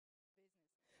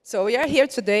So we are here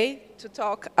today to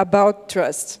talk about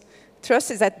trust. Trust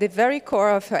is at the very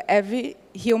core of every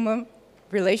human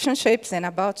relationships and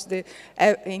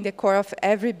in the core of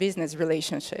every business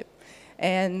relationship.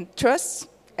 And trust,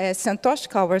 as Santosh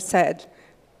Kalwar said,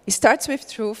 it starts with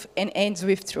truth and ends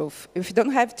with truth. If we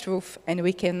don't have truth and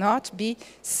we cannot be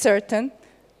certain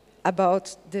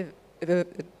about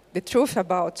the truth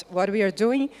about what we are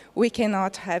doing, we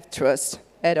cannot have trust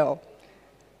at all.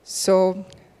 So,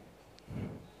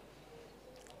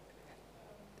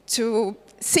 to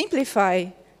simplify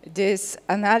this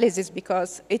analysis,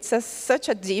 because it's such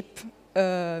a deep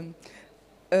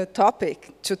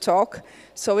topic to talk,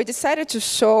 so we decided to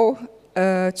show,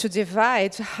 to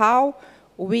divide how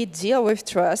we deal with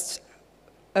trust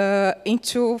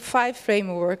into 5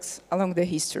 frameworks along the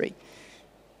history.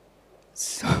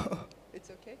 So,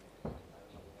 it's okay?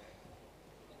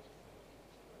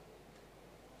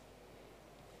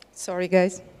 Sorry,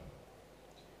 guys.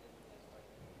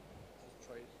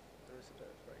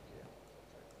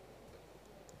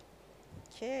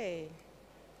 Okay.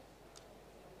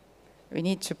 We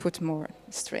need to put more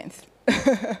strength.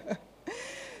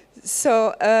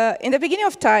 So, in the beginning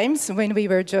of times, when we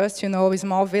were just,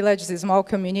 small villages, small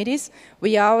communities,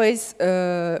 we always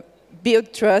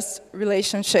build trust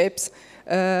relationships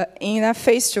in a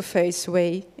face-to-face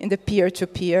way, in the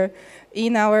peer-to-peer,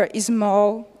 in our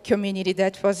small community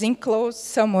that was enclosed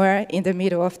somewhere in the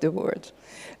middle of the world.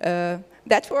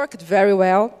 That worked very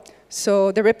well.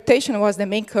 So the reputation was the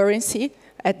main currency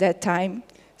at that time.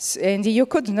 And you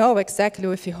could know exactly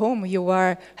with whom you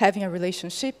are having a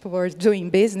relationship or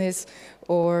doing business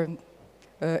or,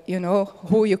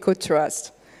 who you could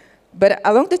trust. But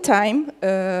along the time,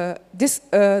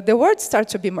 the world started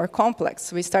to be more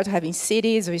complex. We started having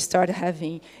cities, we started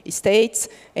having states,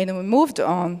 and we moved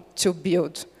on to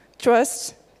build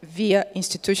trust via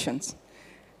institutions.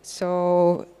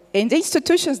 So, and the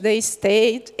institutions, they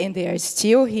stayed and they are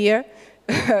still here.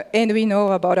 And we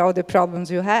know about all the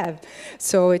problems you have.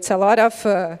 So it's a lot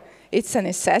of, it's a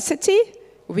necessity.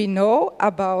 We know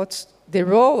about the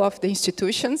role of the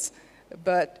institutions,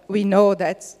 but we know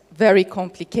that's very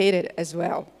complicated as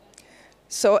well.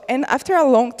 So, and after a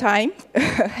long time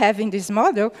having this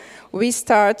model, we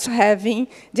start having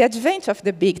the advent of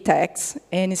the big techs,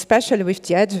 and especially with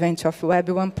the advent of Web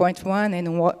 1.1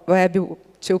 and Web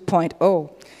 2.0.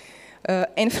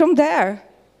 And from there,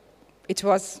 it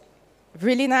was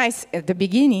really nice at the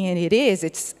beginning, and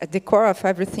it's at the core of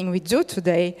everything we do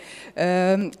today.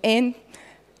 And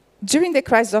during the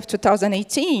crisis of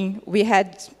 2018, we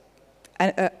had,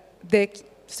 the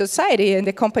society and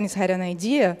the companies had an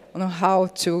idea on how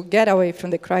to get away from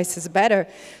the crisis better.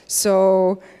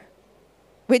 So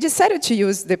we decided to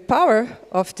use the power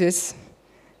of these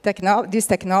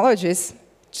technologies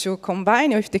to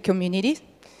combine with the community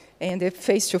and the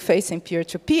face-to-face and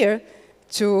peer-to-peer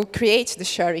to create the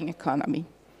sharing economy.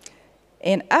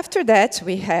 And after that,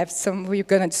 we're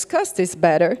going to discuss this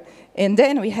better, and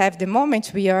then we have the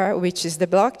moment which is the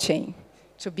blockchain,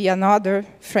 to be another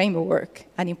framework,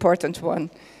 an important one,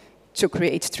 to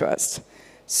create trust.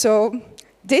 So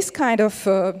this kind of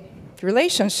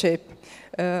relationship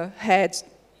had,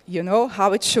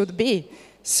 how it should be.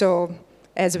 So,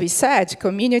 as we said,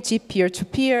 community,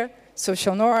 peer-to-peer,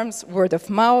 social norms, word of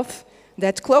mouth,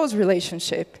 that close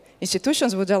relationship.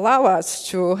 Institutions would allow us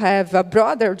to have a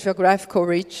broader geographical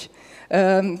reach,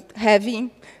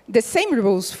 having the same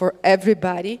rules for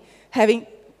everybody, having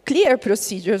clear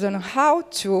procedures on how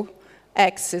to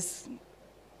access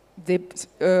the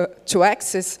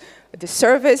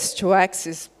service, to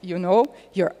access,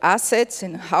 your assets,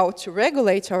 and how to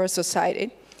regulate our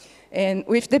society. And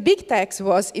with the big techs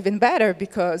was even better,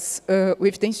 because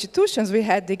with the institutions we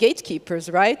had the gatekeepers,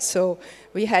 right? So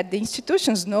we had the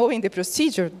institutions knowing the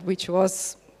procedure, which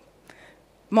was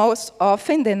most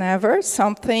often than ever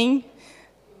something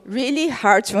really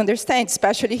hard to understand,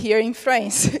 especially here in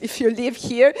France. If you live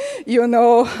here, you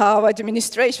know how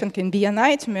administration can be a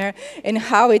nightmare and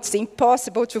how it's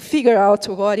impossible to figure out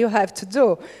what you have to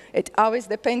do. It always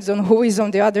depends on who is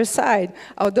on the other side,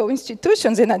 although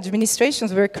institutions and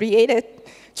administrations were created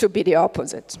to be the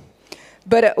opposite.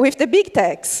 But with the big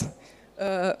techs,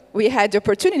 we had the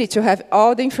opportunity to have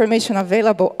all the information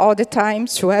available all the time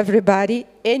to everybody,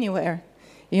 anywhere.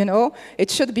 It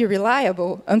should be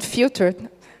reliable, unfiltered.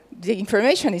 The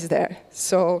information is there.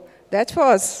 So that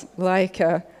was like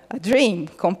a dream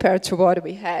compared to what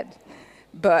we had.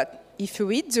 But if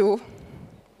we do,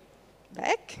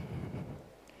 back,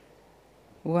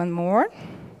 one more.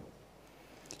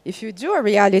 If you do a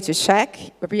reality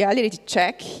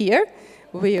check here,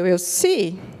 we will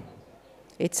see,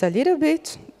 it's a little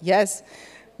bit, yes,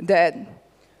 that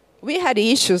we had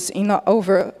issues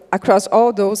across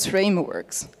all those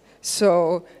frameworks.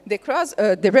 So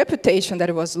the reputation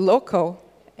that was local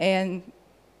and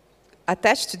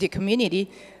attached to the community,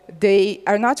 they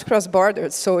are not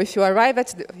cross-bordered. So if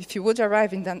you would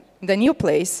arrive in the new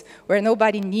place where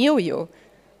nobody knew you,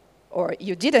 or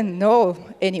you didn't know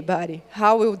anybody,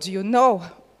 how would you know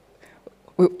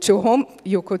to whom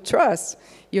you could trust,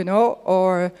 you know,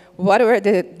 or what were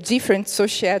the different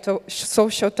societal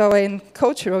and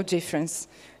cultural differences?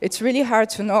 It's really hard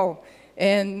to know.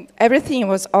 And everything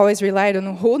was always relied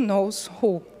on who knows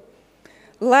who.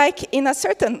 Like, in a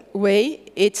certain way,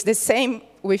 it's the same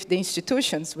with the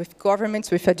institutions, with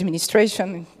governments, with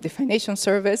administration, the financial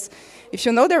service. If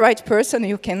you know the right person,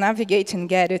 you can navigate and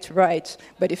get it right.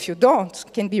 But if you don't,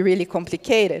 it can be really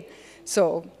complicated.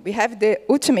 So we have the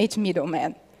ultimate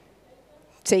middleman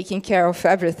taking care of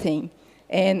everything.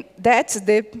 And that's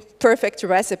the perfect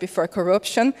recipe for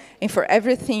corruption and for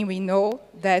everything we know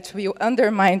that will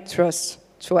undermine trust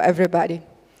to everybody.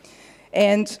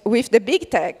 And with the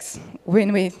big techs,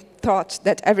 when we thought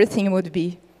that everything would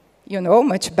be, you know,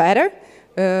 much better,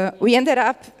 we ended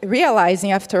up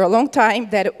realizing after a long time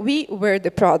that we were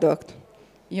the product.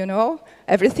 You know,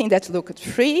 everything that looked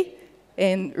free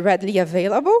and readily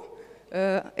available,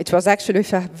 it was actually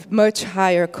with a much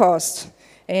higher cost.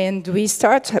 And we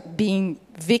start being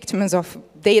victims of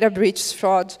data breach,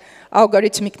 fraud,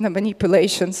 algorithmic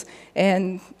manipulations,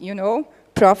 and, you know,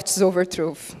 profits over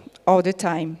truth all the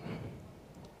time.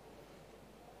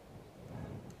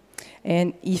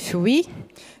 And if we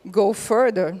go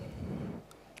further,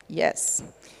 yes,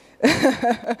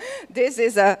 this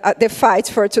is the fight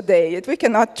for today. We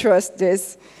cannot trust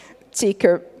this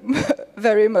ticker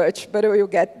very much, but we'll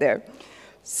get there.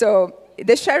 So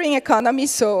the sharing economy,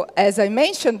 so as I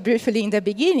mentioned briefly in the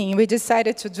beginning, we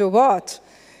decided to do what?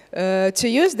 To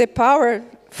use the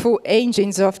powerful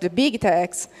engines of the big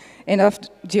techs and of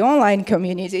the online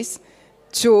communities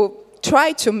to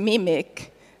try to mimic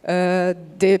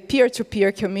the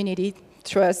peer-to-peer community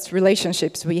trust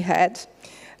relationships we had,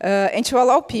 and to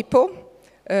allow people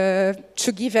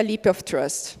to give a leap of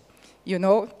trust, you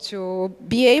know, to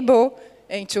be able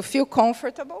and to feel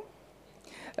comfortable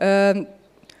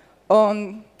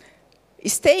on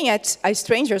staying at a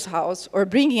stranger's house or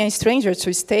bringing a stranger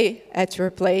to stay at your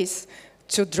place,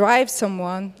 to drive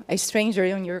someone, a stranger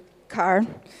in your car,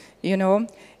 you know.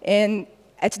 And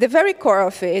at the very core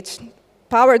of it,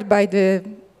 powered by the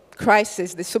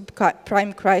crisis, the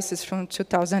subprime crisis from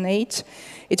 2008,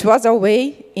 it was a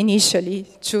way initially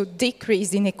to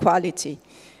decrease inequality,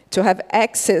 to have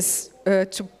access,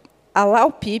 to allow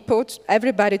people,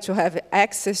 everybody to have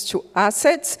access to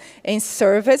assets and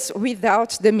service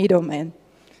without the middleman,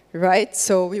 right?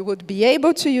 So we would be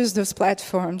able to use those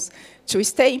platforms to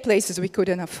stay in places we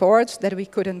couldn't afford, that we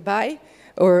couldn't buy,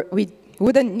 or we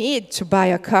wouldn't need to buy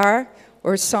a car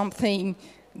or something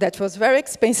that was very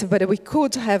expensive, but we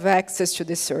could have access to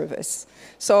the service.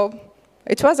 So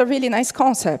it was a really nice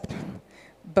concept.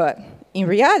 But in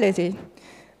reality,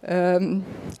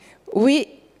 with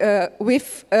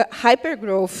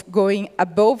hypergrowth going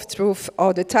above truth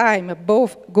all the time,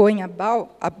 going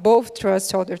above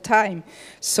trust all the time,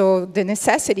 so the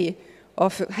necessity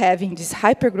of having this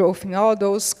hypergrowth in all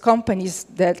those companies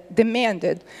that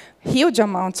demanded huge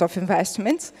amounts of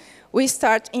investments, we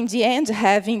start, in the end,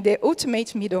 having the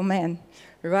ultimate middleman,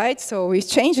 right? So we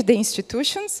changed the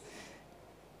institutions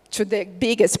to the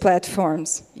biggest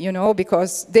platforms, you know,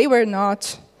 because they were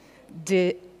not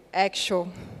the actual...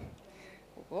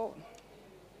 Whoa.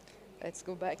 Let's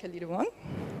go back a little one.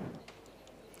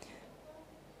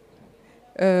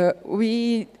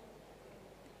 We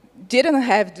didn't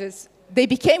have this. They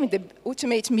became the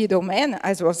ultimate middleman,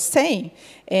 as I was saying.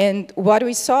 And what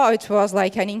we saw, it was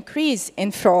like an increase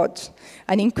in fraud,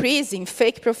 an increase in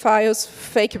fake profiles,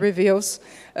 fake reviews,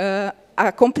 a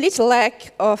complete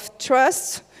lack of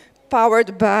trust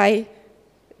powered by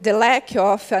the lack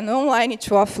of an online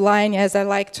to offline, as I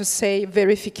like to say,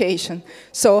 verification.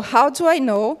 So how do I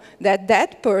know that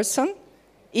that person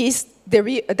is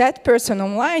that person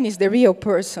online is the real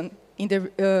person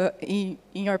in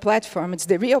your platform? It's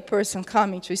the real person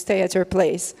coming to stay at your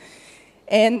place.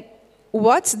 And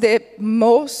what's the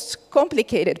most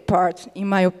complicated part, in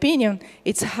my opinion,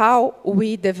 it's how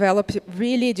we develop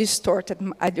really distorted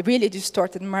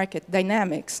market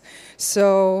dynamics.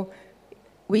 So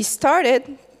we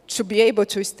started to be able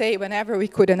to stay whenever we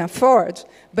couldn't afford.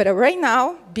 But right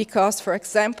now, because, for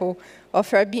example, of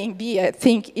Airbnb, I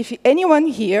think if anyone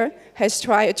here has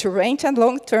tried to rent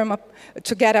a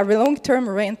to get a long-term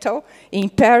rental in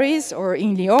Paris or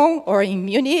in Lyon or in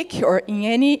Munich or in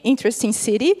any interesting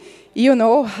city, you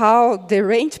know how the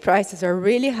rent prices are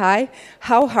really high,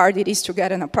 how hard it is to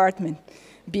get an apartment.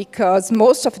 Because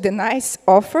most of the nice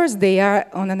offers, they are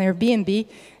on an Airbnb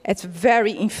at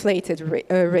very inflated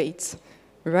rates,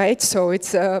 right? So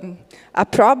it's a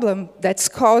problem that's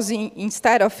causing,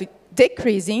 instead of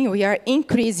decreasing, we are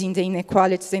increasing the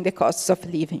inequalities in the costs of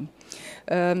living.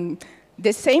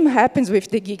 The same happens with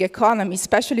the gig economy,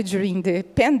 especially during the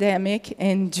pandemic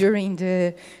and during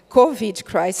the COVID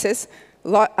crisis.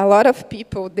 A lot of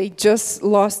people, they just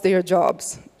lost their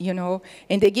jobs, you know.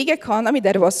 And the gig economy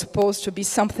that was supposed to be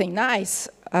something nice,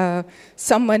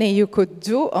 some money you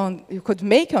could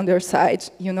make on their side,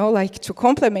 you know, like to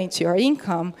complement your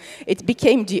income, it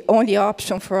became the only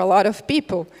option for a lot of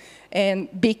people. And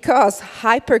because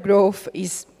hypergrowth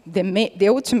is the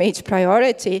ultimate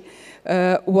priority,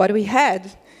 what we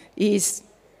had is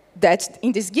that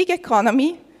in this gig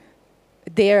economy,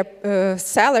 their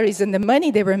salaries and the money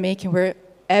they were making were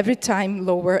every time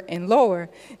lower and lower.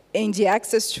 And the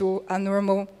access to a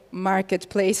normal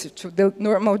marketplace, to the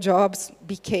normal jobs,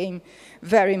 became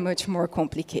very much more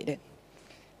complicated.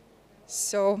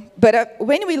 So, but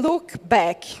when we look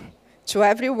back to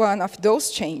every one of those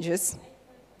changes,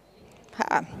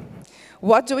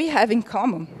 what do we have in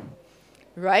common,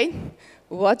 right?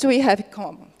 What do we have in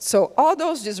common? So all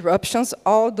those disruptions,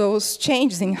 all those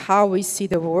changes in how we see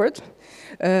the world,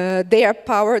 they are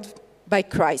powered by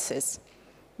crisis,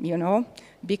 you know?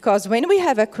 Because when we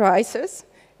have a crisis,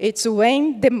 it's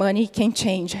when the money can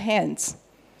change hands.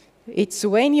 It's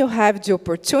when you have the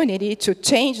opportunity to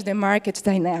change the market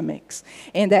dynamics.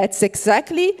 And that's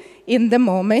exactly in the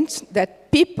moment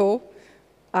that people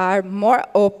are more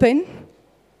open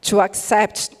to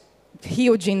accept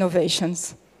huge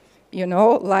innovations. You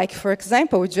know, like, for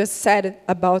example, we just said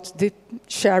about the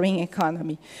sharing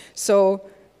economy. So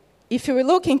if you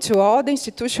look into all the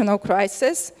institutional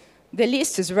crises, the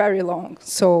list is very long.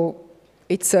 So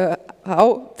it's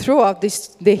throughout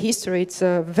the history, it's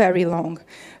a very long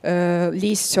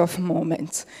list of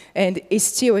moments. And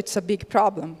it's a big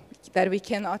problem that we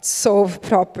cannot solve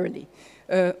properly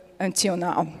until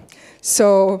now.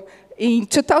 So in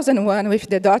 2001, with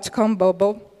the dot-com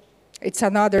bubble, it's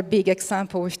another big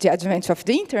example with the advent of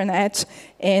the internet,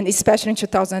 and especially in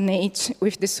 2008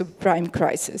 with the subprime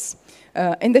crisis.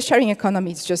 And the sharing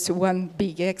economy is just one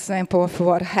big example of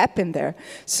what happened there.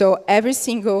 So every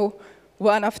single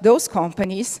one of those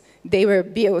companies, they were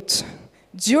built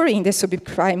during the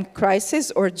subprime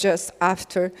crisis or just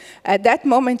after. At that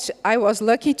moment, I was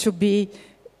lucky to be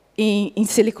in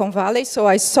Silicon Valley, so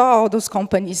I saw all those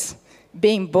companies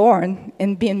being born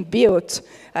and being built.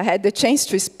 I had the chance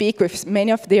to speak with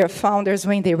many of their founders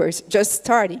when they were just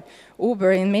starting,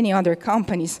 Uber and many other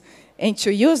companies, and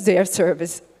to use their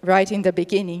service right in the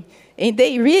beginning. And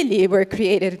they really were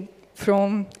created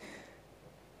from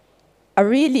a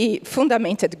really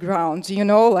fundamented ground, you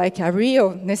know, like a real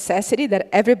necessity that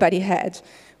everybody had.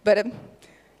 But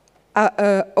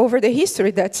over the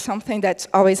history, that's something that's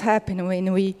always happened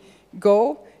when we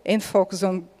go and focus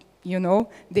on, you know,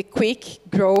 the quick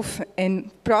growth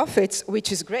and profits,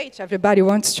 which is great. Everybody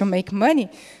wants to make money.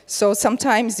 So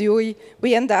sometimes we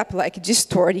end up like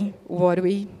distorting what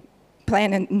we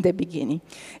planned in the beginning.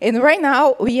 And right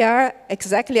now, we are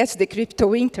exactly at the crypto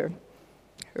winter,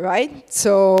 right?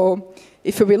 So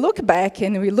if we look back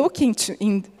and we look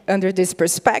under this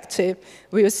perspective,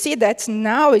 we will see that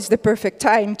now is the perfect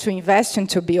time to invest and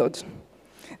to build.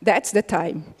 That's the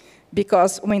time.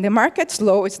 Because when the market's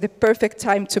low, it's the perfect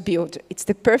time to build. It's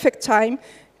the perfect time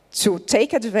to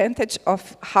take advantage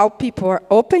of how people are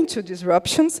open to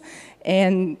disruptions,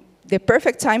 and the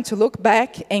perfect time to look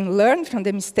back and learn from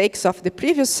the mistakes of the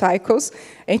previous cycles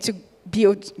and to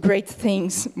build great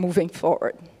things moving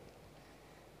forward.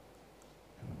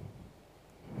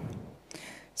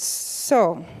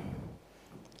 So,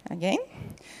 again,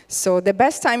 so the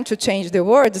best time to change the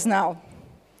world is now.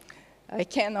 I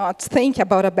cannot think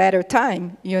about a better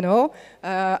time, you know.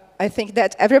 I think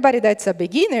that everybody that's a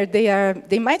beginner,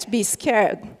 they might be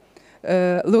scared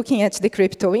looking at the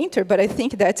crypto winter, but I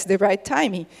think that's the right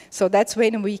timing. So that's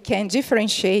when we can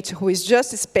differentiate who is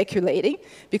just speculating,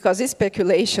 because this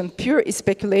speculation, pure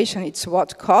speculation, it's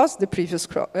what caused the previous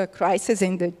crisis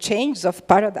and the change of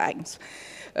paradigms.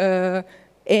 And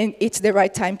it's the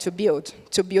right time to build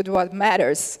what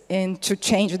matters and to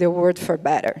change the world for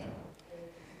better.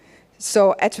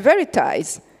 So at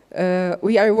Veritise,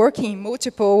 we are working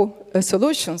multiple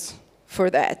solutions for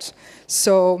that.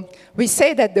 So we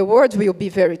say that the world will be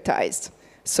veritized.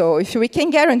 So if we can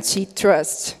guarantee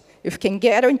trust, if we can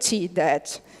guarantee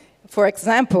that, for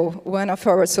example, one of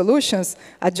our solutions,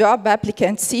 a job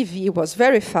applicant CV was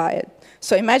verified.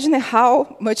 So imagine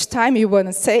how much time you want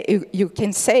to say you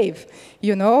can save.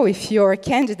 You know, if your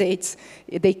candidates,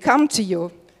 they come to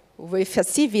you with a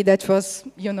CV that was,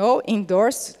 you know,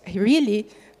 endorsed, really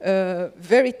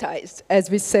veritized, as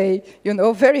we say, you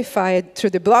know, verified through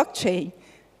the blockchain.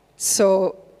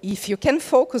 So if you can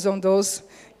focus on those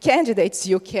candidates,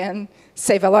 you can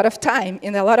save a lot of time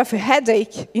and a lot of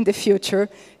headache in the future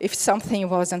if something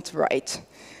wasn't right.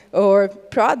 Or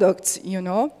products, you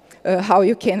know, how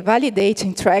you can validate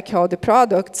and track all the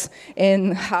products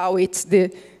and how it's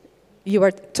you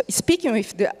are speaking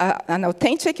with an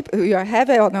authentic, you are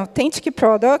having an authentic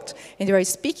product and you are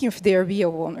speaking with their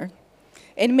real owner.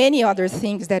 And many other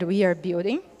things that we are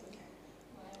building.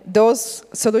 Those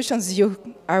solutions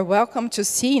you are welcome to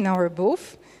see in our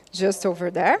booth, just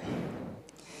over there.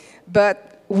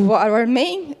 But our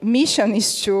main mission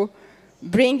is to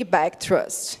bring back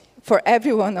trust for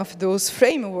every one of those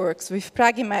frameworks with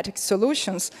pragmatic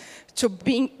solutions to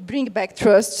bring back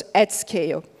trust at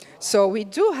scale. So we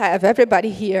do have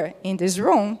everybody here in this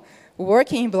room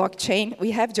working in blockchain.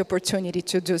 We have the opportunity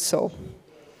to do so.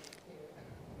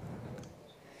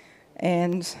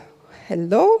 And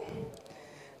hello.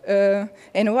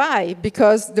 And why?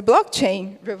 Because the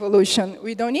blockchain revolution,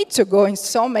 we don't need to go in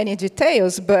so many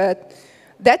details, but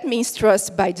that means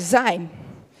trust by design.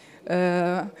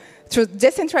 Through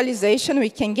decentralization,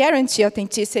 we can guarantee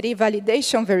authenticity,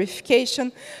 validation,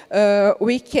 verification.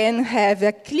 We can have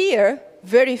a clear,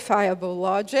 verifiable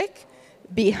logic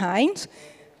behind.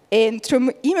 And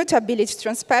through immutability,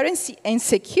 transparency, and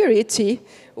security,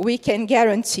 we can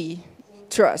guarantee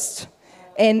trust.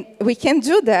 And we can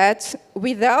do that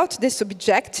without the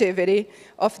subjectivity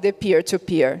of the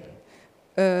peer-to-peer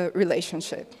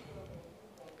relationship.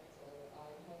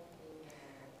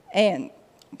 And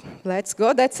let's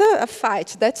go. That's a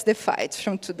fight. That's the fight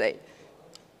from today.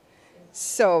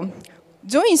 So,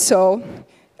 doing so,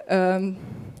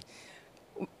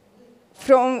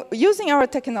 from using our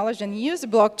technology and use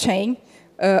blockchain,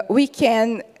 we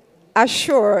can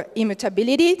assure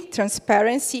immutability,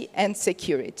 transparency, and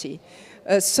security.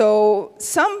 So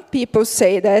some people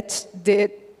say that the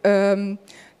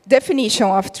definition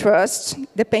of trust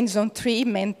depends on three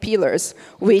main pillars,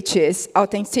 which is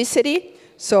authenticity.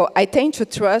 So I tend to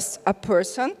trust a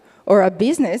person or a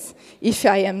business if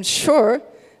I am sure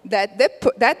that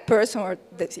that person, or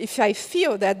if I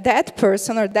feel that that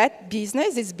person or that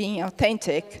business is being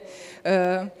authentic,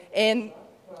 and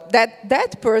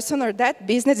that person or that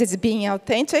business is being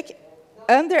authentic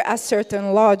under a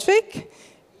certain logic,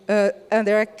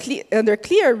 under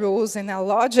clear rules and a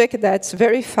logic that's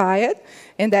verified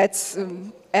and that's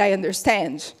I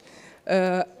understand.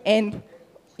 And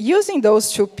using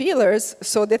those two pillars,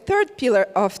 so the third pillar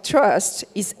of trust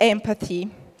is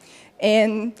empathy.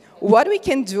 And what we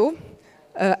can do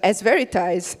as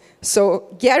Veritise,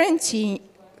 so guaranteeing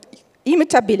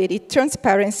immutability,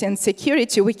 transparency, and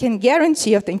security, we can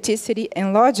guarantee authenticity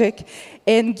and logic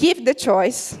and give the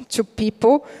choice to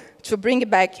people to bring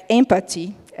back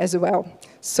empathy as well.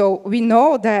 So we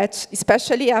know that,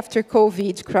 especially after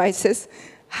COVID crisis,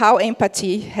 how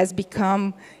empathy has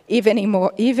become even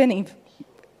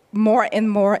more and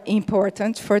more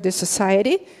important for the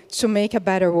society to make a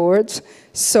better world.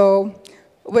 So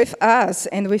with us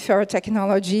and with our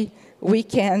technology, we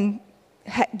can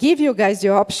give you guys the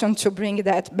option to bring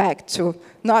that back to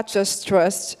not just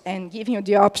trust, and giving you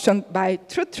the option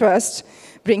through trust,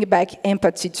 bring back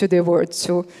empathy to the world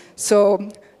too. So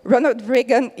Ronald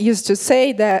Reagan used to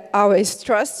say that always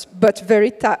trust, but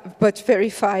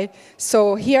verify.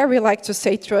 So here we like to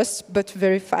say trust, but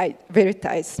verify,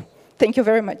 Veritise. Thank you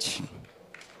very much.